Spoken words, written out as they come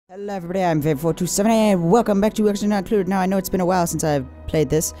Hello everybody, I'm Vape427 and welcome back to Extra Not Included. Now I know it's been a while since I've played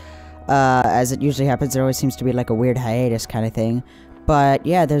this. As it usually happens, there always seems to be like a weird hiatus kind of thing. But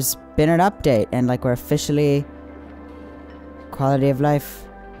yeah, there's been an update and like we're officially quality of life,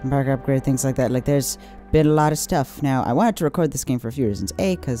 park upgrade, things like that. Like there's been a lot of stuff. Now I wanted to record this game for a few reasons.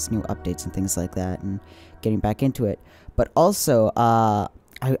 A, because new updates and things like that and getting back into it. But also,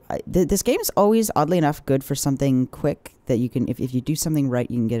 this game is always, oddly enough, good for something quick that you can, if you do something right,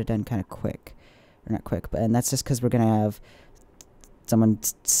 you can get it done kind of quick. Or not quick, but, and that's just because we're going to have someone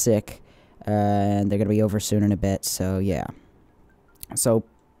sick, and they're going to be over soon in a bit, so yeah. So,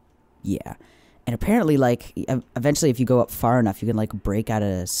 yeah. And apparently, like, eventually if you go up far enough, you can, like, break out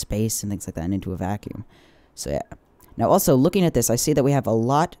of space and things like that and into a vacuum. So, yeah. Now, also, looking at this, I see that we have a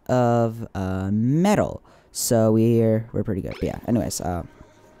lot of metal. So, we're pretty good. But yeah, anyways,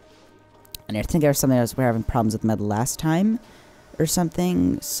 and I think there was something else. We were having problems with metal last time or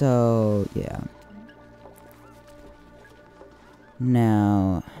something. So, yeah.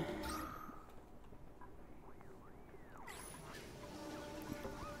 Now,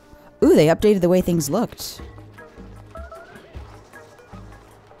 ooh, they updated the way things looked.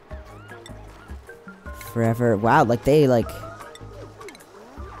 Forever. Wow, like they like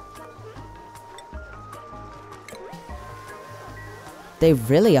they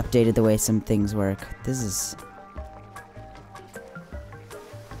really updated the way some things work. This is...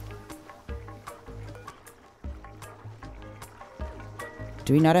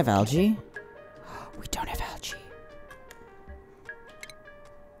 Do we not have algae? We don't have algae.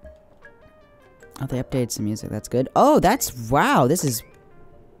 Oh, they updated some music. That's good. Oh, that's... Wow, this is...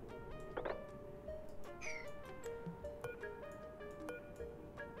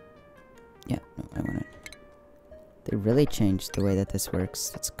 Yeah, no, I want it. They really changed the way that this works.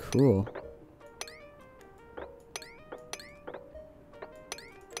 That's cool.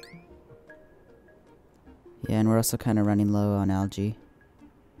 Yeah, and we're also kind of running low on algae.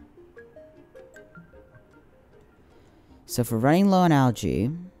 So if we're running low on algae,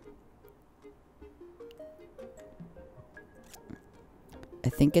 I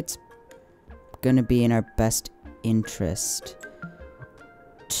think it's gonna be in our best interest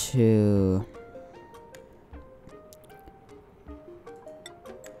to...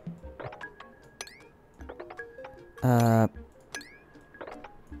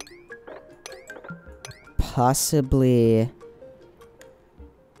 possibly...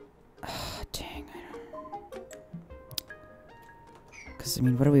 dang, because, I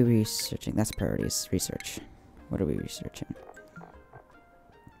mean, what are we researching? That's priorities. Research. What are we researching?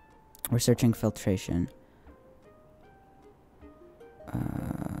 We're searching filtration.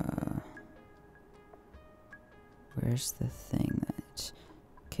 Where's the thing that...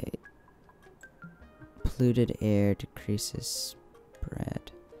 Okay. Polluted air decreases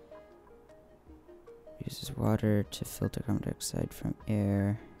spread. Uses water to filter carbon dioxide from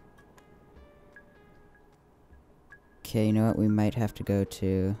air. Okay, you know what? We might have to go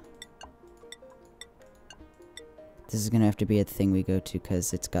to... This is gonna have to be a thing we go to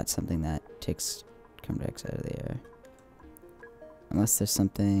because it's got something that takes carbon dioxide out of the air. Unless there's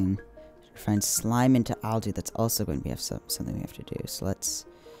something... Find slime into algae, that's also going to be something we have to do. So let's...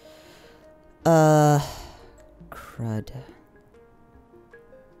 crud.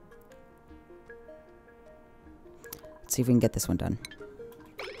 Let's see if we can get this one done.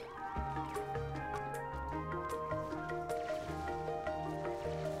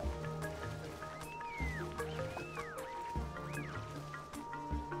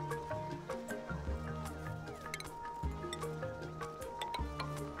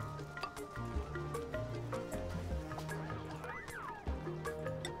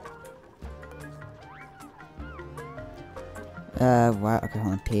 Wow, okay,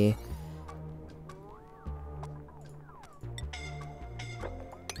 hold on, P.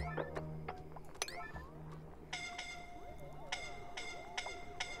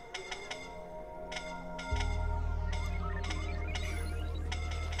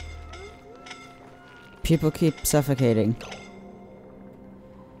 People keep suffocating.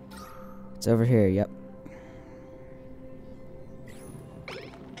 It's over here, yep.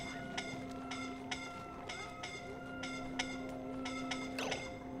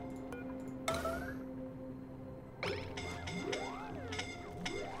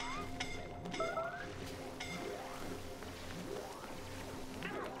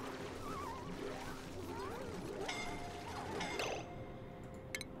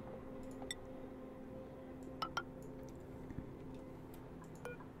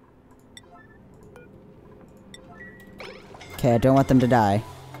 Okay, I don't want them to die.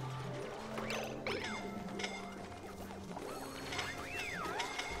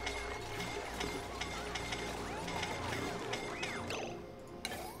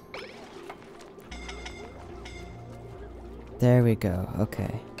 There we go.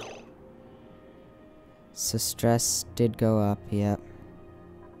 Okay. So stress did go up. Yep.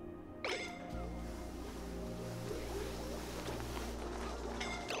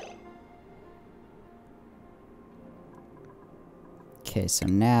 Okay, so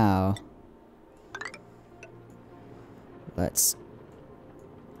now let's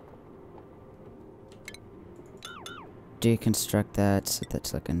deconstruct that, so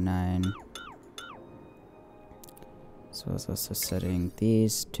that's like a 9. So I was also setting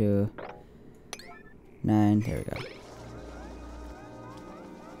these to 9. There we go.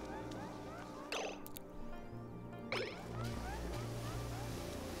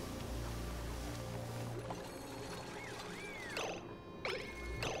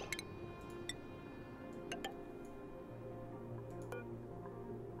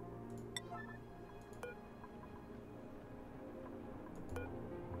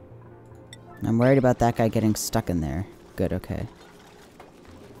 I'm worried about that guy getting stuck in there. Good, okay.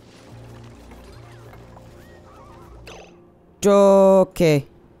 Okay.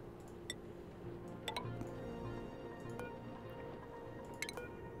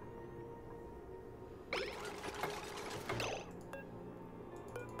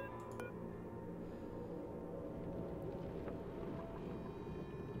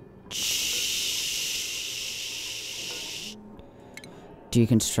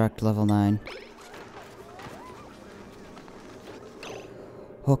 Deconstruct level 9.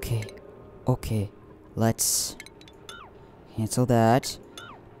 Okay. Okay. Let's cancel that.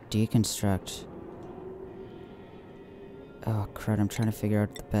 Deconstruct. Oh crud, I'm trying to figure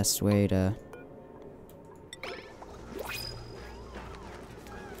out the best way to...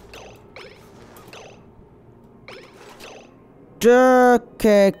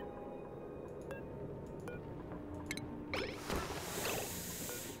 Okay.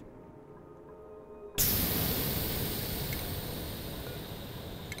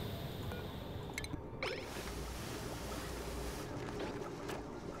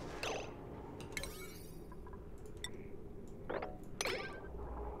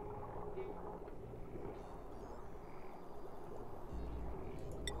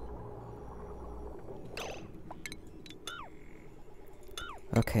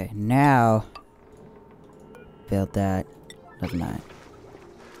 Okay, now build that level 9.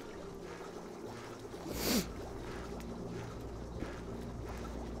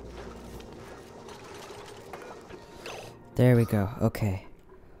 There we go. Okay.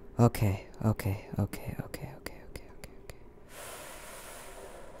 Okay. Okay. Okay. Okay. Okay. Okay.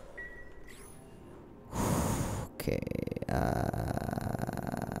 Okay. Okay.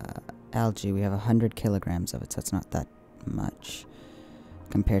 Algae. We have 100 kilograms of it, so it's not that much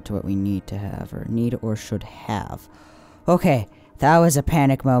compared to what we need to have, or need or should have. Okay, that was a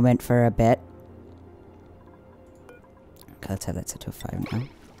panic moment for a bit. Okay, let's have that set to a 5 now.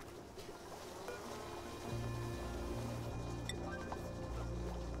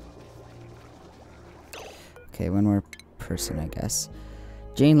 Okay, one more person, I guess.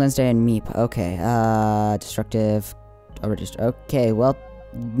 Jane, Lindsay, and Meep. Okay, destructive. Okay, well,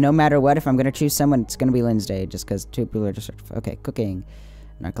 no matter what, if I'm gonna choose someone, it's gonna be Lindsay, just because 2 people are destructive. Okay, cooking.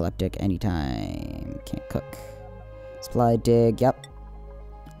 Narcoleptic anytime. Can't cook. Supply dig, yep.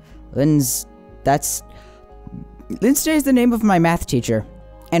 That's... Lindsay is the name of my math teacher.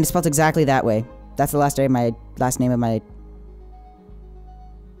 And it's spelled exactly that way. That's the last name of my...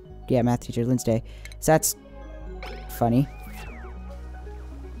 Yeah, math teacher, Lindsay. So that's... funny.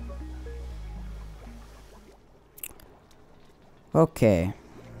 Okay.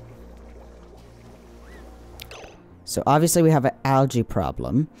 So obviously we have an algae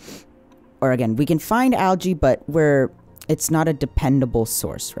problem. Or again, we can find algae, but it's not a dependable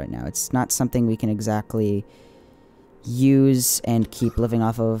source right now. It's not something we can exactly use and keep living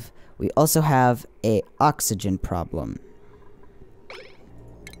off of. We also have a oxygen problem.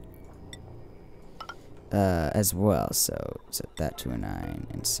 As well, so set that to a 9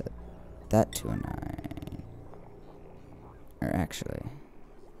 and set that to a 9. Or actually...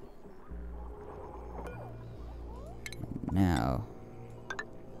 Now...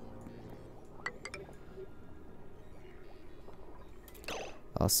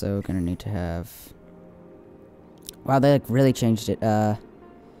 Also gonna need to have... Wow, they like really changed it.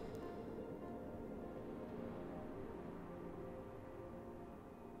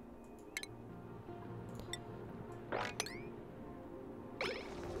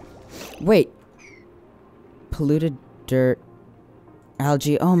 Wait. Polluted dirt.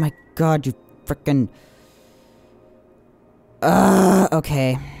 Algae. Oh my god, you frickin'...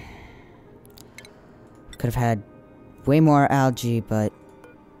 okay. Could have had way more algae, but...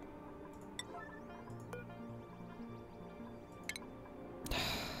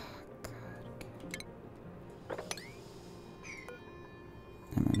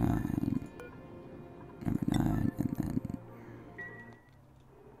 Number 9. Number 9, and then...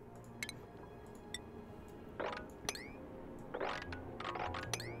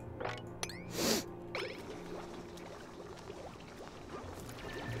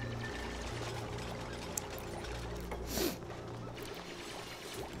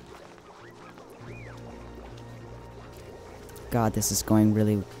 God, this is going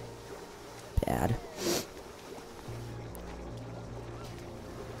really bad.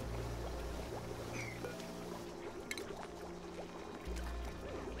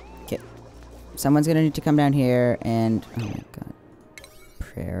 Okay. Someone's gonna need to come down here and... Oh my god.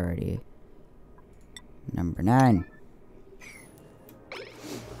 Priority. Number 9.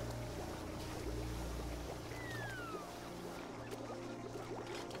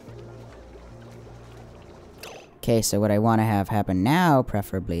 Okay, so what I want to have happen now,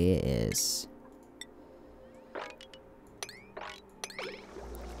 preferably, is...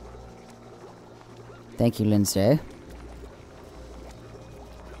 Thank you, Lindsay.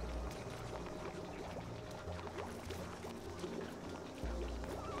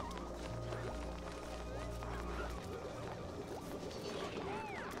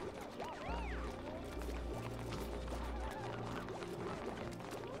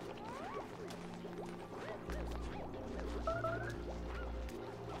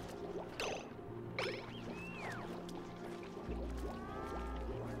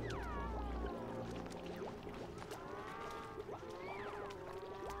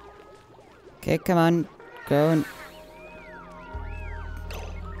 Okay, come on. Go and...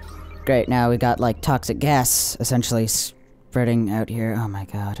 Great, now we got, like, toxic gas, essentially, spreading out here. Oh my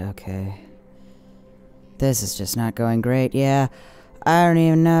god, okay. This is just not going great, yeah. I don't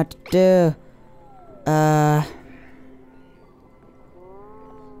even know what to do.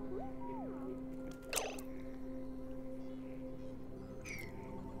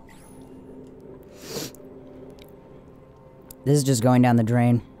 This is just going down the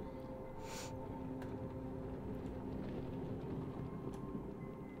drain.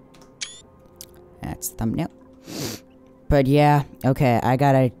 That's the thumbnail. But yeah, okay, I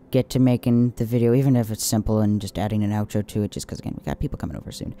gotta get to making the video, even if it's simple, and just adding an outro to it, just because, again, we got people coming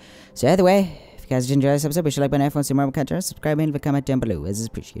over soon. So either way, if you guys did enjoy this episode, be sure to like button, if you want to see more content, subscribe, and leave a comment down below, as is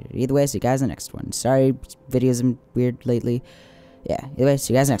appreciated. Either way, see you guys in the next one. Sorry, videos have been weird lately. Yeah, either way,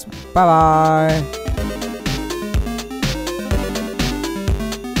 see you guys in the next one. Bye-bye!